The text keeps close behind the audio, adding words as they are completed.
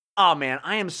Oh, man,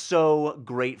 I am so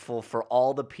grateful for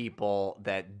all the people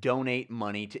that donate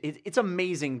money. It's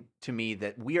amazing to me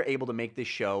that we are able to make this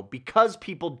show because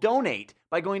people donate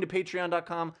by going to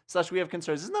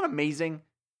patreon.com/wehaveconcerns. Isn't that amazing?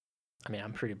 I mean,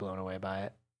 I'm pretty blown away by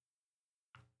it.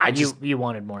 I You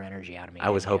wanted more energy out of me.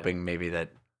 I was hoping maybe that...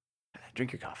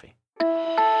 Drink your coffee.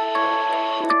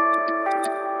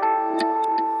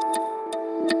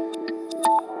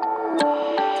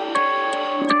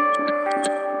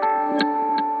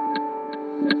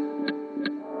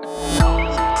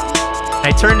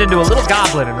 I turned into a little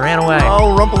goblin and ran away.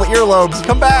 Oh, rumple earlobes,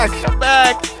 come back. Come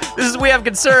back. This is We Have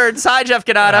Concerns. Hi, Jeff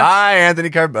Cannata. Hi, Anthony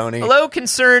Carboni. Hello,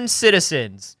 concerned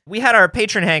citizens. We had our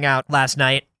patron hangout last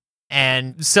night,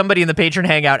 and somebody in the patron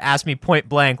hangout asked me point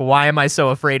blank, why am I so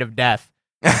afraid of death?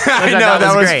 I know,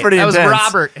 that was great. pretty That intense. was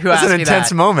Robert who asked me that. That's an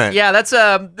intense moment. Yeah,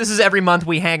 this is every month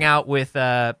we hang out with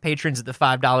patrons at the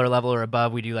 $5 level or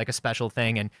above. We do like a special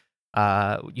thing, and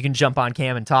you can jump on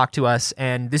cam and talk to us.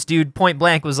 And this dude point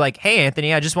blank was like, "Hey,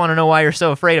 Anthony, I just want to know why you're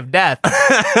so afraid of death."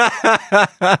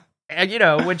 And,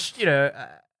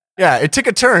 yeah, it took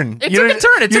a turn. It took a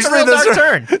turn. It took a real dark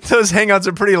turn. Those hangouts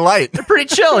are pretty light. They're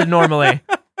pretty chill normally.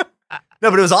 No,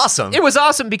 but it was awesome. It was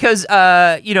awesome because,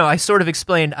 I sort of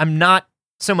explained I'm not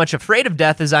so much afraid of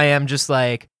death as I am just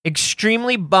like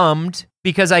extremely bummed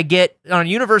because I get, on a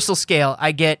universal scale,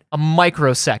 I get a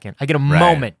microsecond. I get a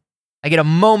moment. I get a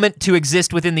moment to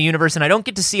exist within the universe, and I don't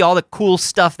get to see all the cool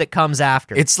stuff that comes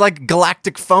after. It's like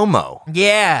galactic FOMO.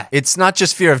 Yeah. It's not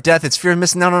just fear of death, it's fear of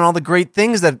missing out on all the great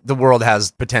things that the world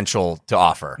has potential to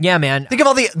offer. Yeah, man. Think of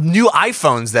all the new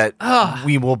iPhones that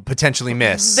we will potentially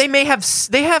miss. They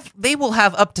will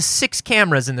have up to 6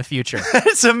 cameras in the future.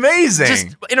 It's amazing.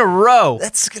 Just in a row.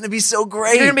 That's going to be so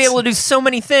great. You're going to be able to do so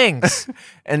many things.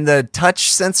 And the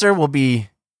touch sensor will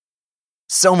be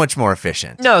so much more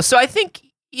efficient. No, so I think,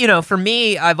 for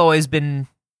me, I've always been,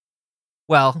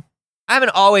 I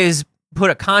haven't always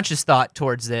put a conscious thought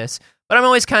towards this, but I'm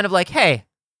always kind of like, hey,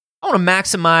 I want to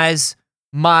maximize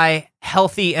my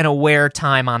healthy and aware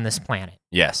time on this planet.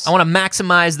 Yes. I want to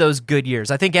maximize those good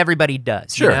years. I think everybody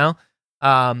does, Sure.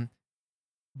 But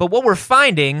what we're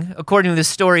finding, according to this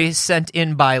story sent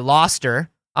in by Loster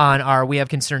on our We Have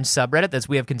Concerns subreddit, that's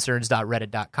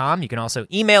wehaveconcerns.reddit.com. You can also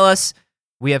email us,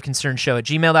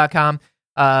 wehaveconcernshow@gmail.com.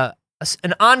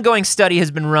 An ongoing study has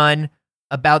been run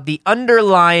about the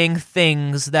underlying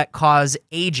things that cause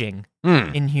aging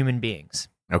in human beings.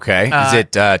 Okay. Is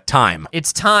it time?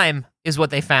 It's time is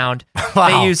what they found. Wow.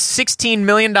 They used $16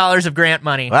 million of grant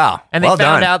money. Wow. And they Well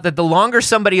found done. out that the longer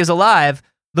somebody is alive,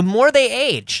 the more they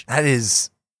age. That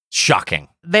is shocking.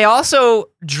 They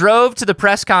also drove to the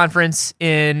press conference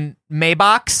in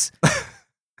Maybachs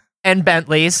and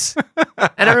Bentleys.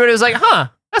 And everybody was like,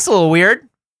 that's a little weird.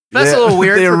 That's a little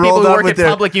weird They for people rolled who up work with at their-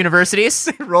 public universities.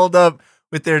 They rolled up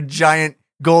with their giant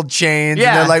gold chains. Yeah.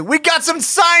 And they're like, we got some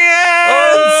science.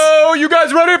 Oh, you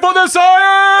guys ready for the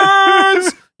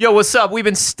science? Yo, what's up? We've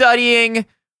been studying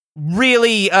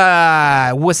really,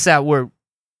 what's that word?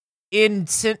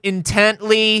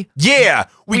 Intently. Yeah.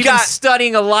 We've been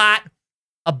studying a lot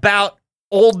about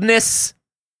oldness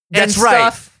and That's right.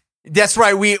 stuff. That's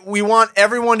right. We want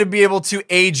everyone to be able to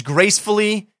age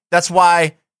gracefully. That's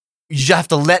why you just have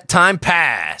to let time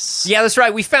pass. Yeah, that's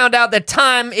right. We found out that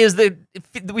time is the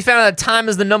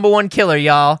number one killer,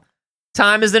 y'all.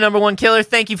 Time is the number one killer.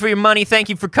 Thank you for your money. Thank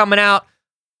you for coming out.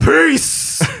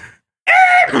 Peace.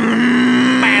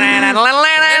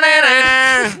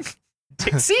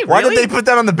 Dixie, really? Why did they put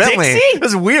that on the Bentley? Dixie? It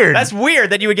was weird. That's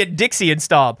weird that you would get Dixie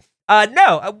installed.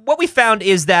 What we found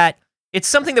is that it's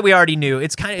something that we already knew.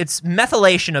 It's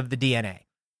methylation of the DNA.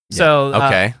 So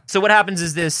okay. So what happens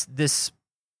is this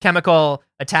chemical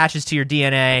attaches to your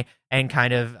DNA and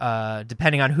kind of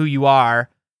depending on who you are,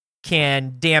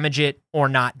 can damage it or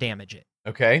not damage it.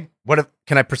 Okay.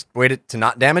 Can I persuade it to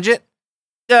not damage it?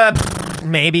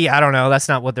 Maybe, I don't know. That's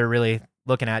not what they're really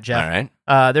looking at, Jeff. All right.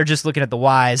 They're just looking at the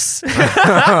whys.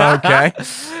 Okay.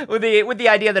 with the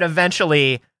idea that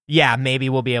eventually, maybe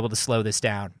we'll be able to slow this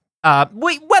down.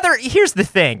 Here's the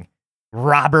thing,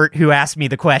 Robert, who asked me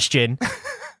the question,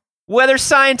 whether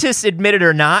scientists admit it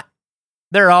or not,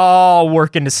 they're all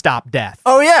working to stop death.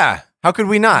 Oh, yeah. How could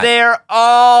we not? They're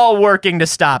all working to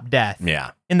stop death.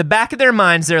 Yeah. In the back of their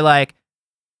minds, they're like,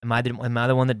 am I the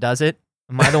one that does it?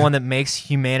 Am I the one that makes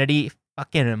humanity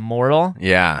fucking immortal?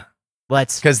 Yeah.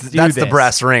 Let's Because do that's the this.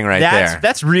 brass ring right there.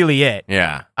 That's really it.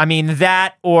 Yeah. I mean,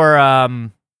 that or,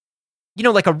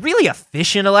 like a really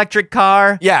efficient electric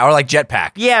car. Yeah, or like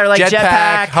jetpack. Yeah, or like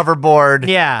jetpack. Hoverboard.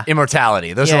 Yeah.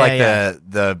 Immortality. Those Yeah, are like yeah,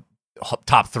 the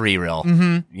top 3 real.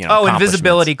 Mm-hmm. Accomplishments.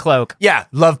 Invisibility cloak. Yeah,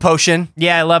 love potion.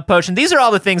 Yeah, I love potion. These are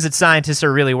all the things that scientists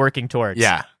are really working towards.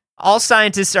 Yeah. all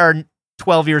scientists are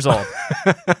 12 years old.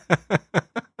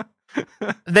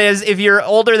 If you're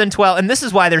older than 12, and this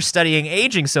is why they're studying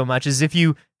aging so much, is if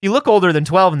you look older than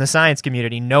 12 in the science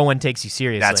community, no one takes you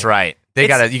seriously. That's right. You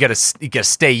gotta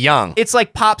stay young. It's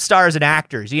like pop stars and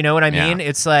actors. You know what I mean? Yeah.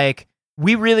 It's like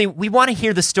we want to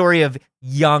hear the story of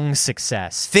young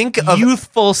success. Think of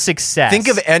youthful success. Think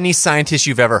of any scientist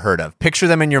you've ever heard of. Picture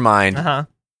them in your mind.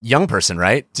 Young person,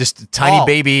 right? Just a tiny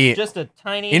baby, just a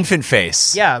tiny infant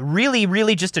face. Yeah, really,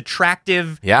 really just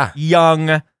attractive. Yeah.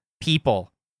 Young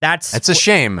people. That's a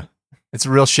shame. It's a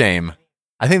real shame.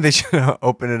 I think they should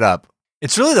open it up.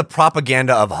 It's really the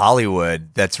propaganda of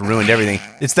Hollywood that's ruined everything.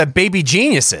 It's that Baby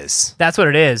Geniuses. That's what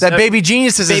it is. That Baby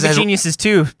Geniuses. Baby Geniuses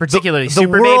too, particularly the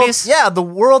Super world, Babies. Yeah, the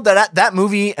world that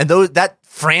movie and that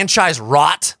franchise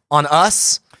wrought on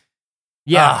us.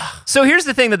 Yeah. So here's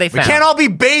the thing that they found. We can't all be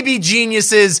baby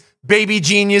geniuses. Baby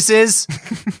geniuses.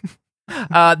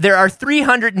 There are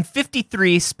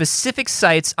 353 specific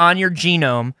sites on your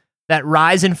genome that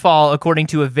rise and fall according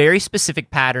to a very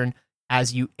specific pattern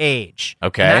as you age.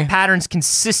 Okay. And that pattern's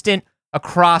consistent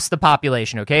across the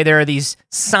population, okay? There are these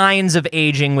signs of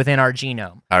aging within our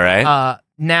genome. All right.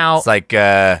 Now... It's like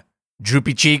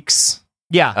droopy cheeks.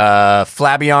 Yeah.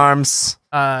 Flabby arms.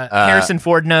 Harrison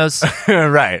Ford nose.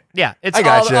 Right. Yeah. It's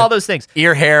I all those things.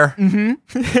 Ear hair.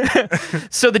 Mm-hmm.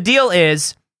 So the deal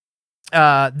is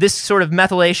this sort of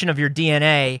methylation of your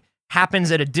DNA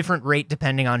happens at a different rate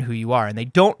depending on who you are. And they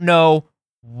don't know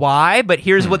why, but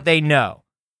here's what they know.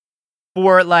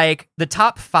 For like the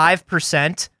top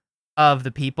 5% of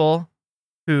the people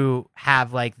who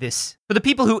have like this, for the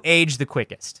people who age the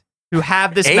quickest, who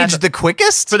have this the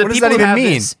quickest? For the what people does that who even have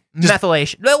mean? this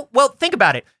methylation. Well, think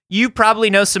about it. You probably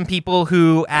know some people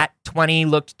who at 20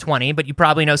 looked 20, but you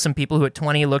probably know some people who at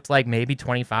 20 looked like maybe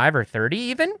 25 or 30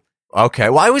 even. Okay.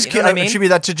 Well, I always You know what I mean? attribute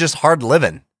that to just hard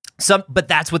living. But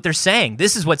that's what they're saying.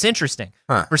 This is what's interesting.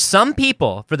 Huh. For some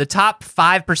people, for the top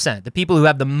 5%, the people who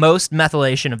have the most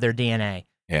methylation of their DNA,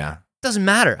 Yeah. doesn't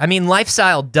matter. I mean,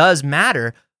 lifestyle does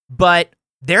matter, but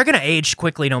they're going to age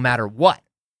quickly no matter what.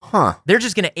 Huh. They're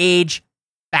just going to age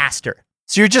faster.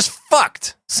 So you're just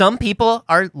fucked. Some people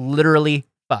are literally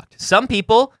fucked. Some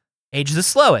people age the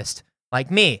slowest, like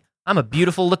me. I'm a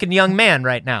beautiful looking young man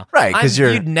right now. Right, because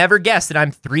you'd never guess that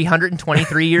I'm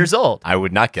 323 years old. I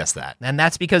would not guess that. And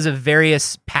that's because of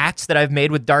various pacts that I've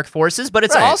made with dark forces, but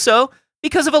it's Right. also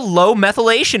because of a low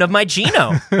methylation of my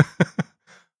genome.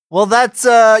 Well, that's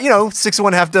 6 of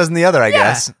one, half dozen the other, I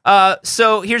guess.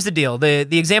 So here's the deal.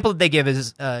 The example that they give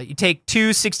is you take two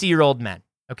 60-year-old men,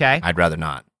 okay? I'd rather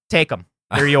not. Take them.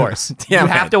 They're yours. Yeah, you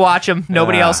man. have to watch them.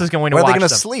 Nobody else is going to Where watch are they them. going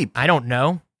to sleep? I don't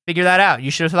know. Figure that out. You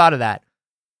should have thought of that.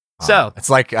 So It's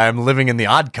like I'm living in the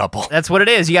Odd Couple. that's what it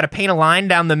is. You got to paint a line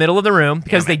down the middle of the room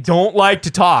because they don't like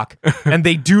to talk and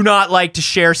they do not like to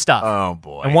share stuff. Oh,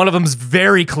 boy. And one of them's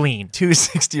very clean. Two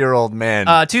 60-year-old men.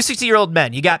 Two 60-year-old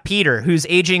men. You got Peter, whose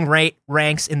aging rate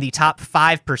ranks in the top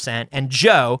 5%, and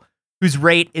Joe, whose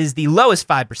rate is the lowest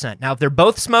 5%. Now, if they're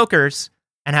both smokers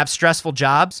and have stressful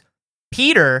jobs,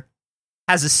 Peter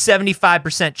has a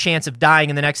 75% chance of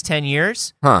dying in the next 10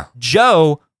 years. Huh.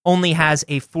 Joe only has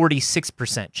a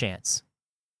 46% chance.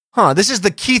 Huh. This is the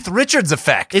Keith Richards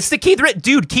effect. It's the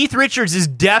Keith Richards is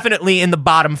definitely in the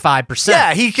bottom 5%.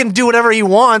 Yeah, he can do whatever he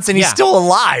wants and he's Yeah. still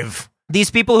alive. These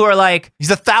people who are like, He's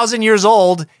 1,000 years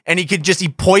old and he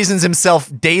poisons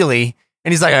himself daily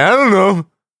and he's like, I don't know.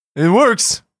 It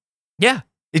works. yeah.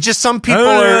 It's just some people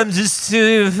are. I'm just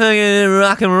fucking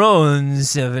rock and roll and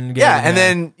seven. Yeah, and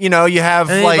then, you have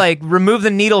And like remove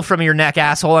the needle from your neck,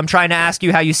 asshole. I'm trying to ask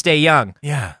you how you stay young.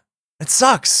 yeah, it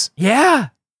sucks. Yeah.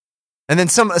 And then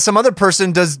some other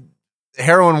person does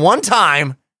heroin one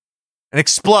time and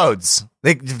explodes.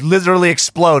 They literally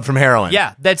explode from heroin.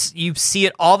 Yeah, you see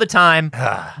it all the time.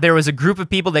 There was a group of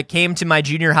people that came to my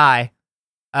junior high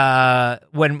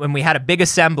when we had a big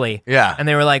assembly. Yeah. And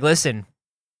they were like, listen,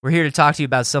 we're here to talk to you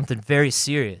about something very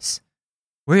serious.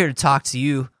 We're here to talk to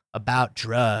you about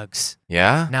drugs.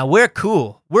 Yeah. Now, we're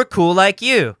cool. We're cool like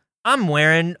you. I'm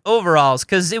wearing overalls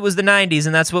because it was the 90s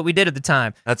and that's what we did at the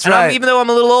time. That's And right. even though I'm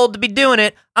a little old to be doing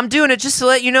it, I'm doing it just to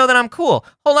let you know that I'm cool.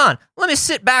 Hold on. Let me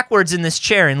sit backwards in this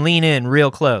chair and lean in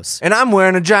real close. And I'm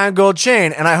wearing a giant gold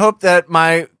chain, and I hope that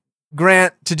my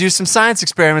grant to do some science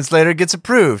experiments later gets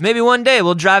approved. Maybe one day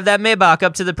we'll drive that Maybach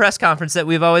up to the press conference that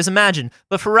we've always imagined.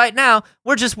 But for right now,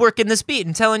 we're just working this beat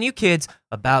and telling you kids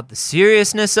about the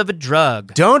seriousness of a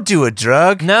drug. Don't do a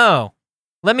drug. No.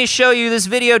 Let me show you this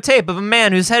videotape of a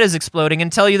man whose head is exploding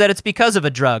and tell you that it's because of a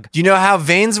drug. Do you know how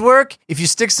veins work? If you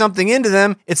stick something into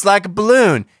them, it's like a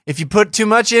balloon. If you put too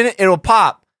much in it, it'll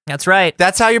pop. That's right.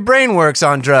 That's how your brain works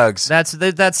on drugs. That's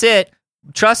it.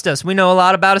 Trust us, we know a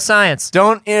lot about science.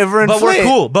 Don't ever But inflate.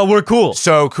 we're cool.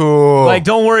 So cool. Like,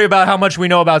 don't worry about how much we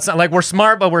know about science. Like, we're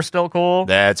smart, but we're still cool.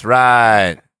 That's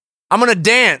right. I'm going to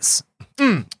dance.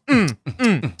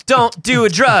 Don't do a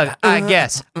drug, I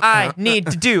guess. I need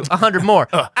to do 100 more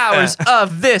hours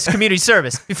of this community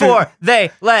service before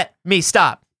they let me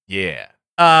stop. Yeah.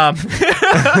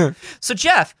 So,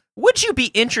 Jeff, would you be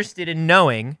interested in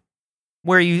knowing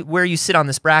where you sit on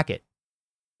this bracket?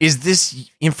 Is this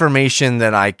information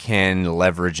that I can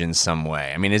leverage in some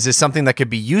way? I mean, is this something that could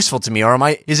be useful to me, or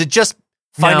is it just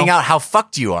finding out how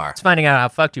fucked you are? It's finding out how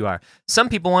fucked you are. Some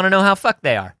people want to know how fucked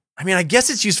they are. I mean, I guess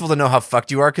it's useful to know how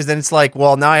fucked you are, because then it's like,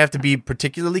 well, now I have to be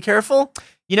particularly careful.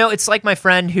 You know, it's like my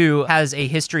friend who has a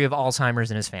history of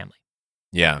Alzheimer's in his family.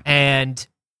 Yeah. And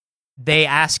they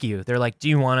ask you, they're like, do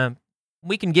you want to,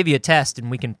 we can give you a test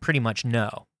and we can pretty much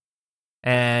know.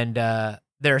 And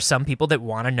there are some people that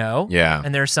want to know. Yeah.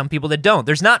 And there are some people that don't.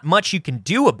 There's not much you can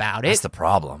do about it. That's the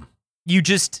problem. You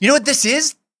know what this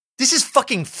is? This is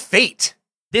fucking fate.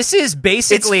 This is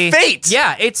basically... It's fate!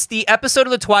 Yeah, it's the episode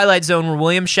of The Twilight Zone where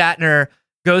William Shatner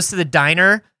goes to the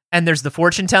diner and there's the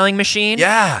fortune-telling machine.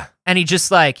 Yeah. And he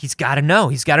just he's got to know.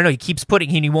 He's got to know. He keeps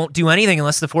putting, and he won't do anything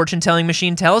unless the fortune-telling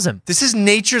machine tells him. This is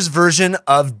nature's version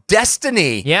of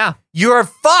destiny. Yeah. You're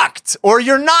fucked, or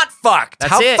you're not fucked.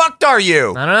 That's How it. fucked are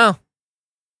you? I don't know.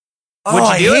 Oh,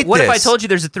 Would you do I it? hate What if I this. told you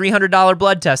there's a $300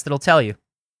 blood test that'll tell you?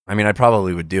 I mean, I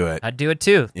probably would do it. I'd do it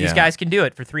too. These Yeah. guys can do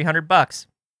it for $300.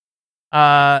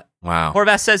 Wow.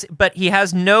 Horvath says, but he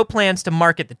has no plans to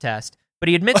market the test, but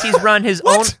he admits he's run his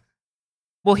own. What?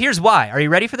 Well, here's why. Are you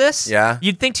ready for this? Yeah.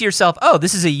 You'd think to yourself, oh,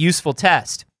 this is a useful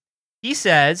test. He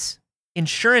says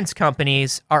insurance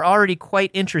companies are already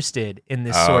quite interested in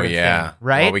this sort of thing,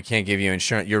 right? Well, we can't give you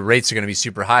insurance. Your rates are going to be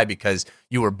super high because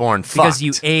you were born fucked. Because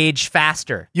you age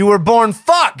faster. You were born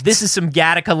fucked. This is some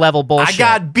Gattaca level bullshit. I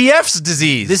got BF's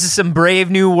disease. This is some Brave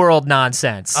New World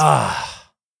nonsense.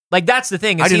 Like, that's the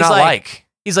thing. Is I do he's not like.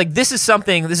 He's like, this is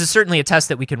certainly a test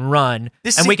that we can run,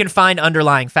 and we can find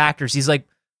underlying factors. He's like,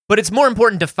 but it's more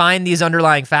important to find these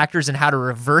underlying factors and how to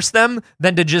reverse them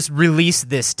than to just release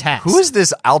this test. Who is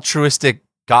this altruistic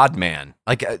God man?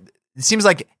 Like, it seems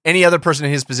like any other person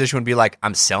in his position would be like,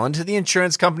 I'm selling to the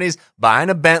insurance companies, buying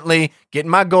a Bentley,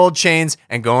 getting my gold chains,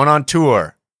 and going on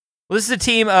tour. Well, this is a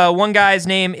team. One guy's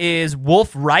name is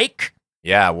Wolf Reich.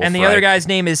 Yeah, Wolf and the Reich. other guy's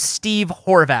name is Steve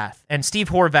Horvath. And Steve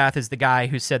Horvath is the guy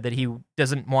who said that he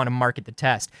doesn't want to market the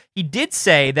test. He did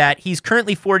say that he's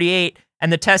currently 48,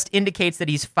 and the test indicates that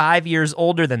he's 5 years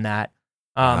older than that.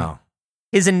 Wow.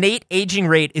 His innate aging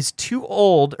rate is too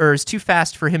old or is too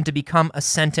fast for him to become a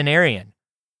centenarian.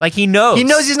 Like, he knows. He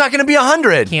knows he's not going to be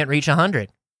 100. Can't reach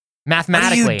 100.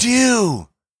 Mathematically. What do you do?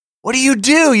 What do you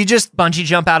do? You just bungee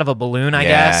jump out of a balloon, I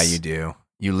guess. Yeah, you do.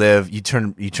 You live. You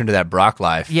turn to that Brock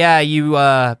life. Yeah, you.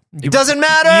 It doesn't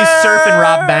matter. You surf and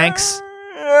rob banks.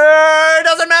 It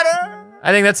doesn't matter.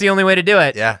 I think that's the only way to do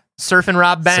it. Yeah. Surf and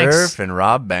rob banks. Surf and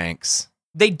rob banks.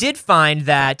 They did find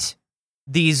that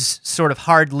these sort of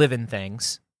hard living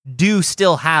things do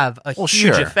still have a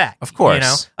huge effect. Of course. You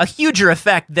know? A huger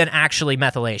effect than actually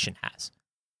methylation has.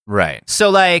 Right. So,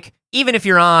 like, even if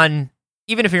you're on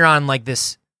like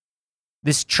this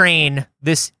train,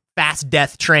 this fast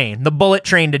death train, the bullet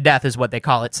train to death is what they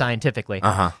call it scientifically.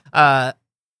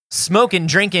 Smoking,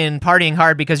 drinking, partying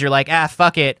hard because you're like,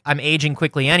 fuck it, I'm aging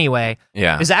quickly anyway,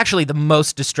 is actually the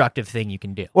most destructive thing you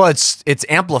can do. Well, it's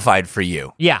amplified for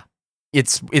you. Yeah.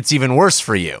 It's even worse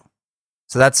for you.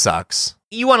 So that sucks.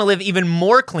 You want to live even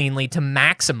more cleanly to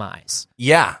maximize.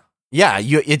 Yeah. Yeah,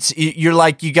 you're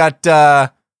like you got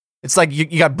it's like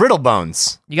you got brittle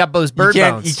bones. You got those bird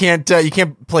bones. You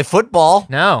can't play football.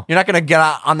 No. You're not going to get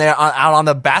out on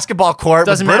the basketball court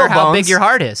Doesn't with brittle matter how bones. big your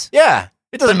heart is. Yeah.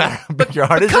 It doesn't matter how big your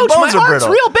heart is. Coach, your bones my are heart's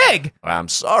brittle. real big. I'm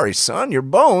sorry, son. Your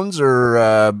bones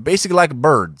are basically like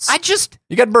birds.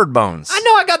 You got bird bones. I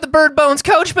know I got the bird bones,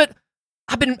 Coach, but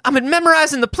I've been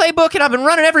memorizing the playbook and I've been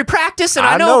running every practice and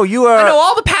I know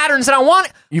all the patterns and I want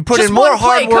you put just in more one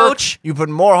play, hard work. Coach. You put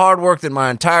in more hard work than my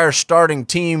entire starting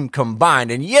team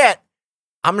combined, and yet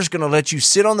I'm just going to let you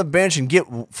sit on the bench and get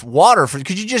water.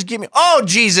 Could you just give me? Oh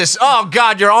Jesus! Oh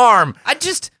God! Your arm!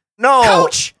 No,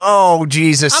 Coach. Oh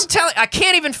Jesus! I'm telling. I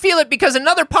can't even feel it because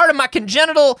another part of my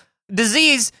congenital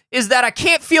disease is that I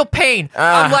can't feel pain.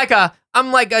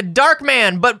 I'm like a dark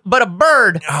man, but a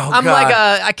bird. I'm God. like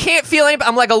I can't feel any.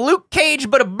 I'm like a Luke Cage,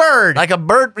 but a bird. Like a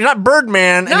bird. You're not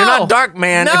Birdman, and you're not Dark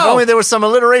Man. No. If only there was some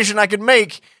alliteration I could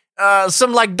make.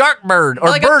 Some like Dark Bird or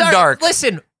like Bird Dark.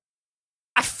 Listen,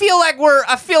 I feel like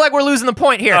we're losing the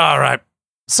point here. All right.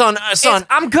 son.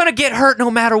 I'm gonna get hurt no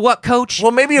matter what, Coach.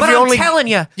 Well, maybe if but you I'm only telling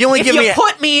you, only if give you me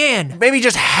put me in, maybe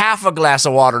just half a glass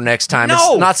of water next time.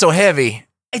 No. It's not so heavy.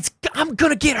 I'm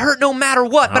gonna get hurt no matter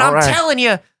what. But All I'm right. telling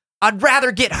you, I'd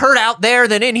rather get hurt out there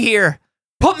than in here.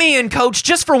 Put me in, Coach,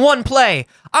 just for one play.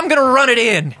 I'm gonna run it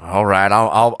in. All right,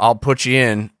 I'll put you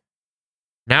in.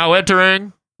 Now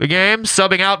entering the game,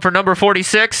 subbing out for number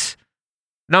 46,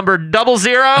 number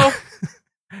 00,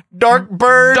 Dark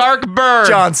Bird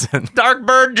Johnson. Dark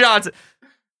Bird Johnson.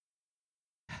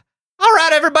 All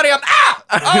right, everybody,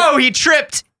 Oh, he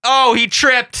tripped. Oh,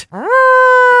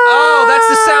 that's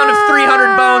the sound of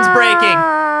 300 bones breaking.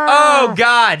 Oh,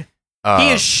 God.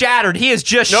 He is shattered. He is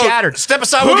just shattered. Step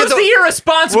aside. Who's the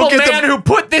irresponsible man who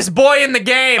put this boy in the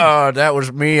game? That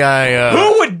was me.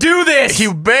 Who would do this?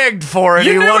 He begged for it.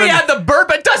 You knew he had the bird,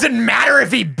 but it doesn't matter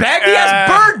if he begged. He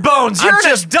has bird bones. You're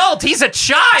an adult. He's a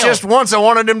child. Just once I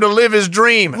wanted him to live his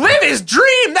dream. Live his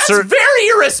dream? That's very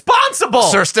irresponsible.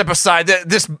 Sir, step aside.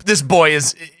 This boy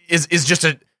is just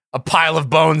a pile of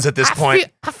bones at this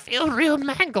point. I feel real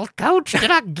mangled, Coach.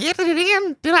 Did I get it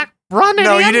in? Did I run it in?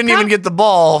 No, you didn't even get the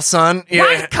ball, son.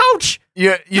 Why, Coach?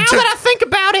 You now that I think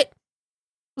about it, it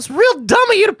was real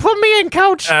dumb of you to put me in,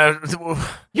 Coach.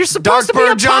 You're supposed to be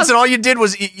Dark Bird Johnson, all you did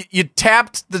was you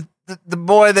tapped the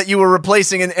boy that you were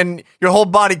replacing, and your whole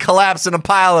body collapsed in a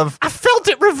pile of... I felt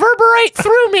it reverberate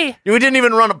through me. You didn't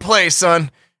even run a play,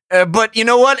 son. But you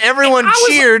know what? Everyone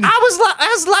cheered. I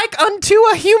was like unto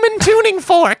a human tuning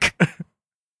fork.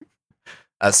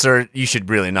 Sir, you should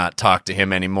really not talk to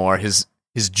him anymore. His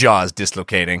jaw is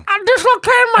dislocating. I'm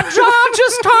dislocating my jaw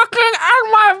just talking,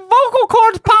 and my vocal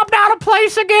cords popped out of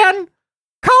place again.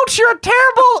 Coach, you're a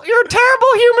terrible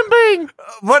human being.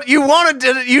 What you wanted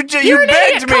to? You You're an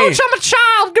begged idiot, me. Coach. I'm a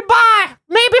child. Goodbye.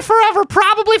 Maybe forever.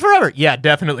 Probably forever. Yeah,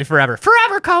 definitely forever.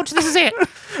 Forever, Coach. This is it.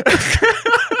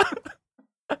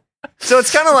 So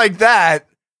it's kind of like that,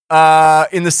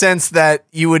 in the sense that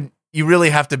you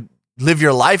really have to live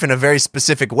your life in a very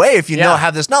specific way if you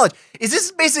have this knowledge. Is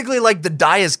this basically like the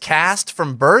die is cast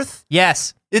from birth?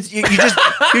 Yes. It's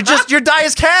your die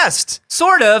is cast.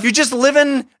 Sort of. You're just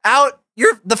living out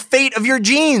the fate of your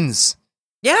genes.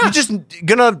 Yeah. You're just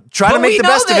gonna try to make the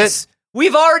best of it.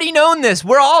 We've already known this.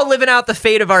 We're all living out the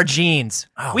fate of our genes.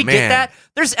 We man. get that.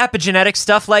 There's epigenetic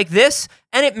stuff like this,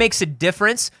 and it makes a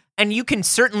difference. And you can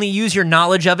certainly use your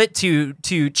knowledge of it to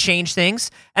change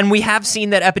things. And we have seen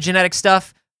that epigenetic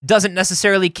stuff doesn't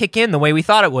necessarily kick in the way we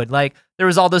thought it would. Like, there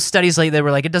was all those studies like they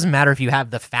were like, it doesn't matter if you have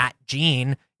the fat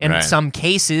gene in some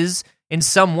cases. In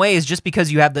some ways, just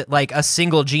because you have a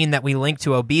single gene that we link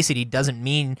to obesity doesn't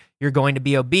mean you're going to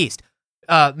be obese.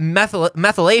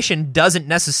 Methylation doesn't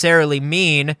necessarily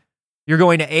mean you're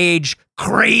going to age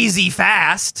crazy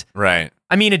fast. Right.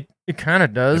 I mean, it kind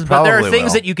of does, but there are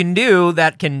things will. that you can do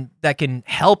that can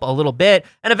help a little bit,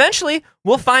 and eventually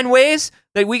we'll find ways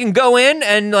that we can go in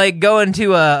and go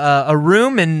into a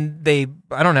room and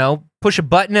push a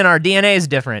button and our DNA is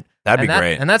different. That'd be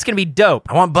great, and that's gonna be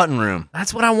dope. I want button room.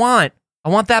 That's what I want. I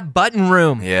want that button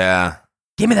room. Yeah,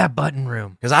 give me that button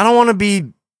room because I don't want to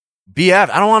be BF.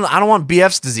 I don't want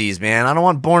BF's disease, man. I don't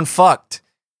want born fucked.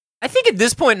 I think at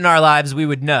this point in our lives we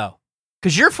would know.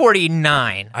 Because you're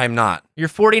 49. I'm not. You're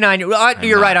 49.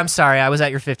 You're right. I'm sorry. I was at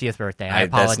your 50th birthday. I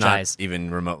apologize. That's not even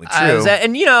remotely true.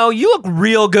 And you look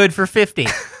real good for 50.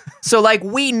 So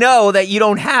we know that you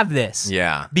don't have this.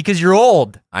 Yeah. Because you're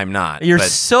old. I'm not. You're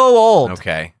so old.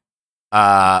 Okay.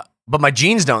 But my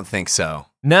genes don't think so.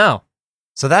 No.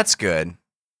 So that's good.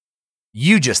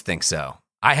 You just think so.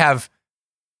 I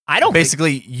don't.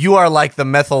 Basically, you are like the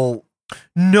methyl.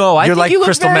 No, I You're think like you look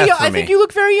crystal very meth young. for I me. think you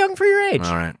look very young for your age.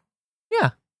 All right.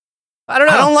 Yeah. I don't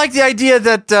know. I don't like the idea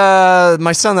that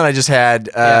my son that I just had,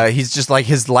 he's just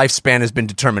his lifespan has been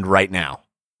determined right now.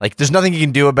 There's nothing he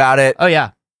can do about it. Oh,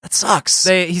 yeah. That sucks.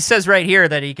 He says right here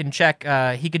that he can check,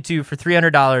 he could do for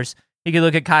 $300, he could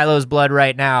look at Kylo's blood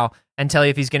right now and tell you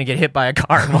if he's going to get hit by a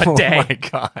car in what day. Oh, my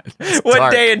God.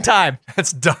 What day and time.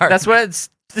 That's dark. That's what this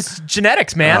is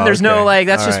genetics, man. Oh, There's no,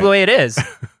 that's All just right. the way it is.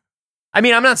 I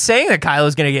mean, I'm not saying that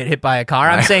Kylo's going to get hit by a car.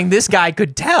 I'm saying this guy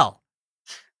could tell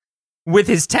with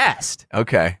his test.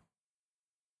 Okay.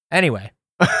 Anyway.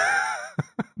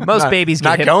 Most babies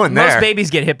get hit. going there. Most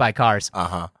babies get hit by cars.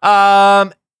 Uh-huh.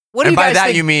 What do And you by guys that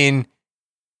think? you mean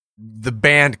the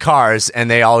band Cars,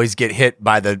 and they always get hit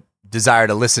by the desire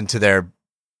to listen to their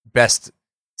best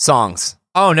songs.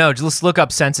 Oh no, just look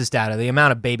up census data. The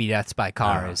amount of baby deaths by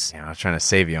car is. Yeah, I was trying to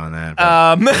save you on that.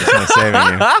 but it's not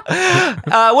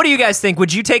saving you. What do you guys think?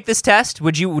 Would you take this test?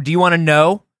 Do you want to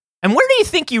know? And where do you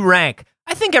think you rank?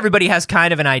 I think everybody has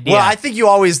kind of an idea. Well, I think you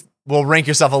always will rank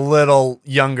yourself a little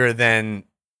younger than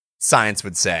science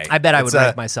would say. I bet I would It's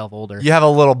rank myself older. You have a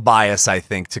little bias, I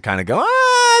think, to kind of go,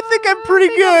 I think I'm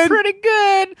pretty good. Pretty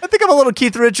good. I think I'm a little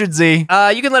Keith Richardsy.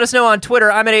 You can let us know on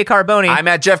Twitter. I'm at A Carboni. I'm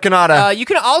at Jeff Canada. You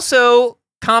can also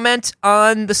comment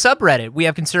on the subreddit. We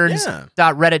have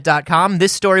concerns.reddit.com.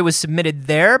 This story was submitted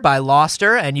there by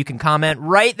Loster, and you can comment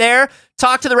right there.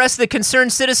 Talk to the rest of the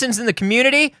concerned citizens in the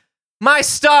community. My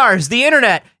stars, the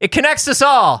internet, it connects us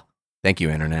all. Thank you,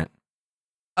 Internet.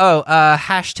 Oh,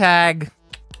 hashtag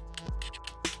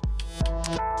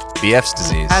BF's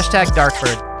disease. Hashtag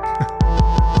Darkbird.